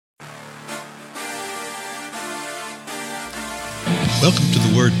Welcome to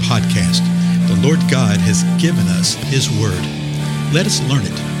the Word Podcast. The Lord God has given us His Word. Let us learn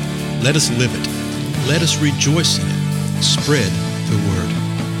it. Let us live it. Let us rejoice in it. Spread the Word.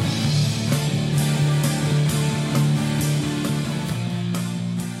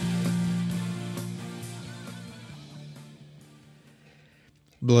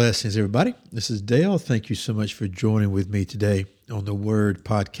 Blessings, everybody. This is Dale. Thank you so much for joining with me today on the Word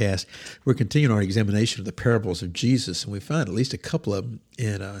Podcast. We're continuing our examination of the parables of Jesus, and we find at least a couple of them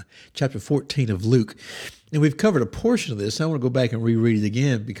in chapter 14 of Luke. And we've covered a portion of this. I want to go back and reread it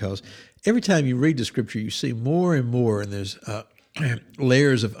again because every time you read the Scripture, you see more and more, and there's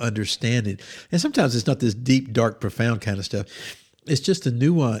layers of understanding. And sometimes it's not this deep, dark, profound kind of stuff. It's just the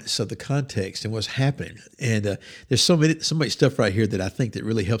nuance of the context and what's happening. And there's so much stuff right here that I think that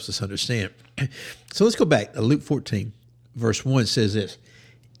really helps us understand. So let's go back. Luke 14, verse 1 says this.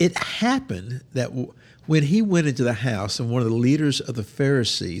 It happened that when he went into the house of one of the leaders of the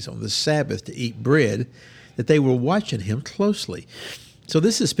Pharisees on the Sabbath to eat bread, that they were watching him closely. So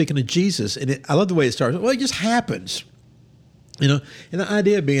this is speaking of Jesus. And I love the way it starts. Well, it just happens. You know, and the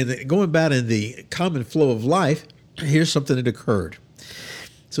idea being that going about in the common flow of life, here's something that occurred.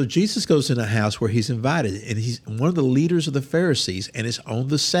 So Jesus goes in a house where he's invited, and he's one of the leaders of the Pharisees, and it's on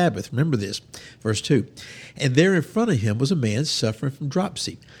the Sabbath. Remember this, verse 2. And there in front of him was a man suffering from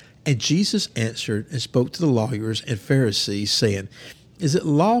dropsy. And Jesus answered and spoke to the lawyers and Pharisees, saying, Is it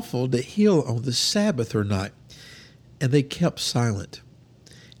lawful to heal on the Sabbath or not? And they kept silent.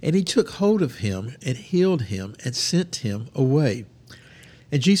 And he took hold of him and healed him and sent him away.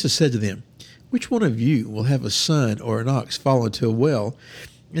 And Jesus said to them, Which one of you will have a son or an ox fall into a well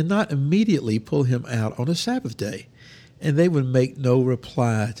and not immediately pull him out on a Sabbath day? And they would make no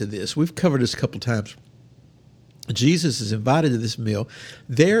reply to this. We've covered this a couple times. Jesus is invited to this meal.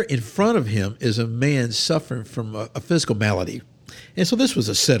 There in front of him is a man suffering from a physical malady. And so this was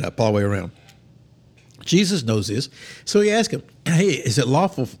a setup all the way around. Jesus knows this. So he asked him, Hey, is it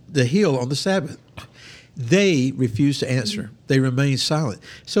lawful to heal on the Sabbath? They refuse to answer. They remain silent.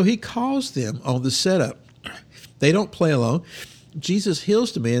 So he calls them on the setup. They don't play along. Jesus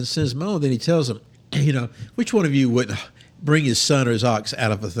heals the man, sends him on, then he tells them, which one of you wouldn't bring his son or his ox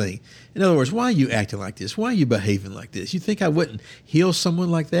out of a thing? In other words, why are you acting like this? Why are you behaving like this? You think I wouldn't heal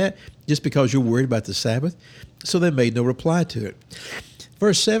someone like that just because you're worried about the Sabbath? So they made no reply to it.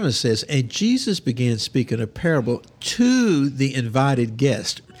 Verse 7 says, And Jesus began speaking a parable to the invited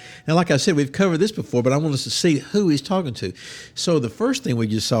guest. Now, like I said, we've covered this before, but I want us to see who he's talking to. So the first thing we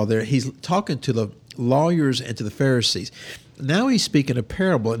just saw there, he's talking to the lawyers and to the Pharisees. Now he's speaking a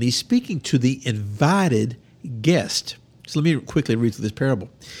parable, and he's speaking to the invited guest. So let me quickly read through this parable.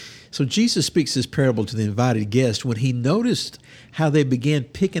 So Jesus speaks this parable to the invited guest when he noticed how they began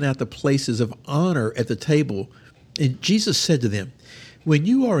picking out the places of honor at the table. And Jesus said to them, When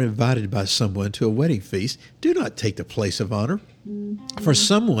you are invited by someone to a wedding feast, do not take the place of honor. For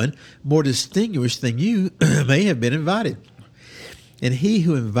someone more distinguished than you may have been invited. And he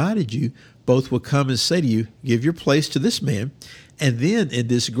who invited you both will come and say to you, Give your place to this man. And then in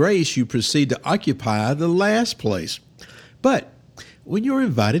disgrace you proceed to occupy the last place. But when you're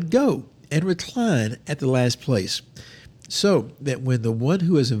invited, go and recline at the last place. So that when the one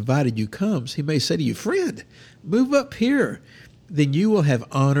who has invited you comes, he may say to you, Friend, move up here. Then you will have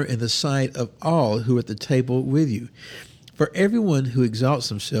honor in the sight of all who are at the table with you. For everyone who exalts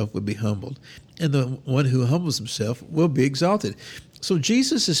himself will be humbled, and the one who humbles himself will be exalted. So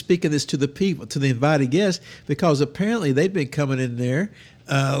Jesus is speaking this to the people, to the invited guests, because apparently they'd been coming in there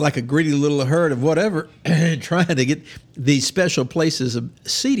like a greedy little herd of whatever, trying to get these special places of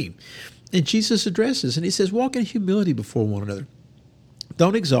seating. And Jesus addresses, and he says, Walk in humility before one another.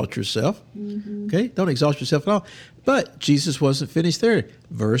 Don't exalt yourself, okay? Don't exalt yourself at all. But Jesus wasn't finished there.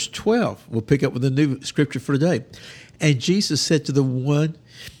 Verse 12, we'll pick up with the new scripture for today. And Jesus said to the one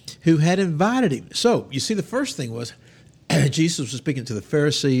who had invited him. So you see, the first thing was Jesus was speaking to the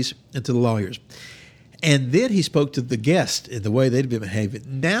Pharisees and to the lawyers. And then he spoke to the guest in the way they'd been behaving.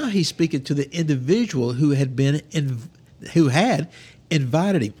 Now he's speaking to the individual who had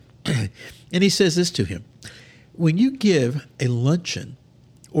invited him. And he says this to him. When you give a luncheon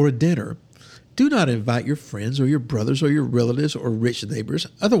or a dinner, do not invite your friends or your brothers or your relatives or rich neighbors.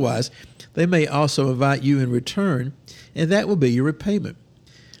 Otherwise, they may also invite you in return, and that will be your repayment.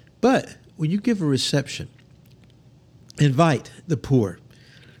 But when you give a reception, invite the poor,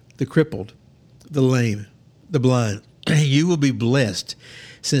 the crippled, the lame, the blind. You will be blessed,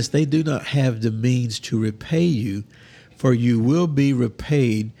 since they do not have the means to repay you, for you will be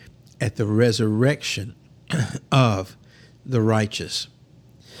repaid at the resurrection of the righteous.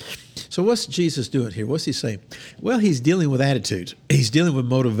 So what's Jesus doing here? What's he saying? Well, he's dealing with attitudes. He's dealing with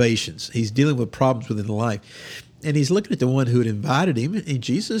motivations. He's dealing with problems within life. And he's looking at the one who had invited him. And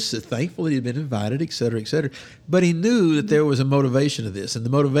Jesus, thankful he had been invited, et cetera, et cetera. But he knew that there was a motivation to this. And the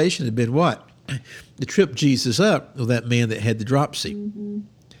motivation had been what? To trip Jesus up with that man that had the dropsy. Mm-hmm.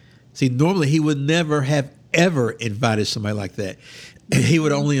 See, normally he would never have ever invited somebody like that. He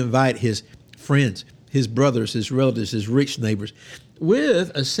would only invite his friends, his brothers, his relatives, his rich neighbors, with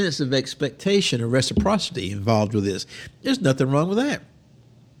a sense of expectation and reciprocity involved with this. There's nothing wrong with that.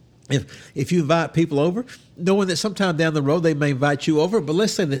 If you invite people over, knowing that sometime down the road they may invite you over, but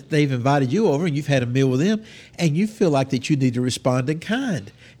let's say that they've invited you over and you've had a meal with them and you feel like that you need to respond in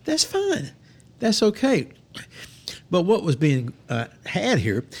kind, that's fine. That's okay. But what was being had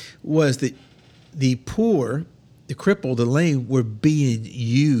here was that the poor, the crippled, the lame were being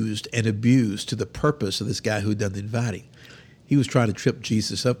used and abused to the purpose of this guy who had done the inviting. He was trying to trip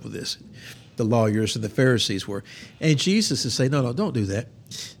Jesus up with this. The lawyers and the Pharisees were. And Jesus is saying, no, don't do that.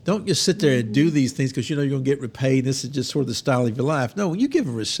 Don't just sit there and do these things because you know you're going to get repaid. This is just sort of the style of your life. No, when you give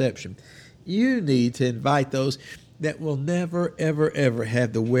a reception, you need to invite those that will never, ever, ever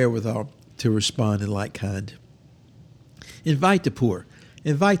have the wherewithal to respond in like kind. Invite the poor.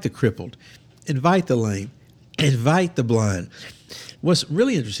 Invite the crippled. Invite the lame. Invite the blind. What's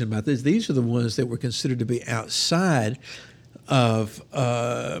really interesting about this, these are the ones that were considered to be outside of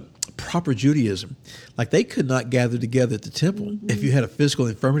proper Judaism. Like they could not gather together at the temple. Mm-hmm. If you had a physical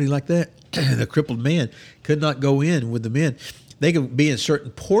infirmity like that, a crippled man could not go in with the men. They could be in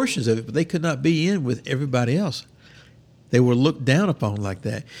certain portions of it, but they could not be in with everybody else. They were looked down upon like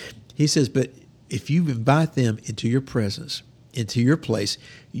that. He says, but if you invite them into your presence, into your place,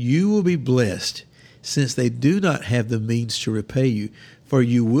 you will be blessed, since they do not have the means to repay you, for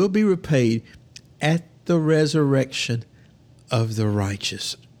you will be repaid at the resurrection of the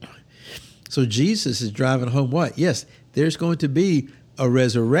righteous. So Jesus is driving home what? Yes, there's going to be a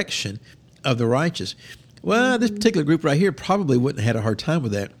resurrection of the righteous. Well, this particular group right here probably wouldn't have had a hard time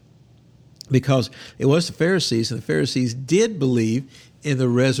with that, because it was the Pharisees, and the Pharisees did believe in the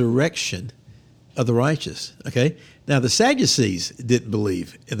resurrection of the righteous. Okay? Now, the Sadducees didn't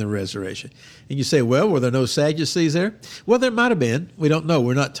believe in the resurrection. And you say, well, were there no Sadducees there? Well, there might have been. We don't know.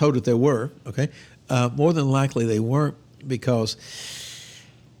 We're not told that there were. Okay? More than likely they weren't, because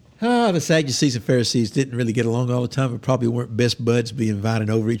the Sadducees and Pharisees didn't really get along all the time. It probably weren't best buds, be inviting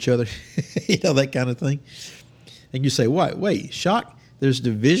over each other. You know, that kind of thing. And you say, what? Wait, shock? There's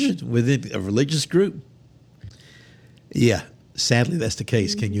division within a religious group? Yeah, sadly that's the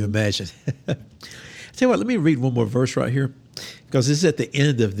case. Can you imagine? Tell you what, let me read one more verse right here, because this is at the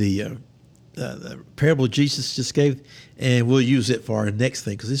end of the parable Jesus just gave, and we'll use it for our next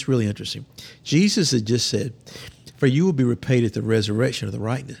thing because it's really interesting. Jesus had just said, for you will be repaid at the resurrection of the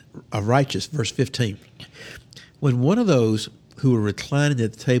righteous, verse 15. When one of those who were reclining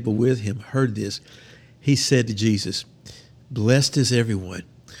at the table with him heard this, he said to Jesus, blessed is everyone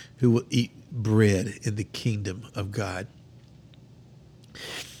who will eat bread in the kingdom of God.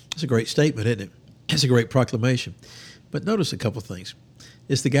 It's a great statement, isn't it? It's a great proclamation. But notice a couple things.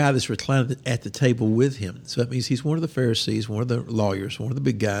 It's the guy that's reclining at the table with him. So that means he's one of the Pharisees, one of the lawyers, one of the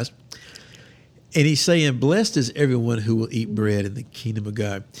big guys. And he's saying, blessed is everyone who will eat bread in the kingdom of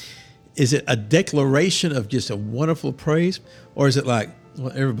God. Is it a declaration of just a wonderful praise? Or is it like,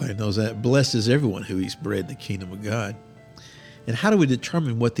 well, everybody knows that, blessed is everyone who eats bread in the kingdom of God? And how do we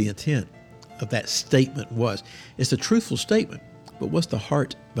determine what the intent of that statement was? It's a truthful statement, but what's the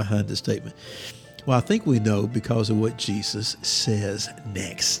heart behind the statement? Well, I think we know because of what Jesus says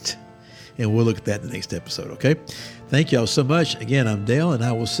next. And we'll look at that in the next episode, okay? Thank y'all so much. Again, I'm Dale, and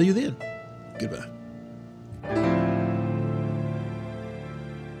I will see you then. Goodbye.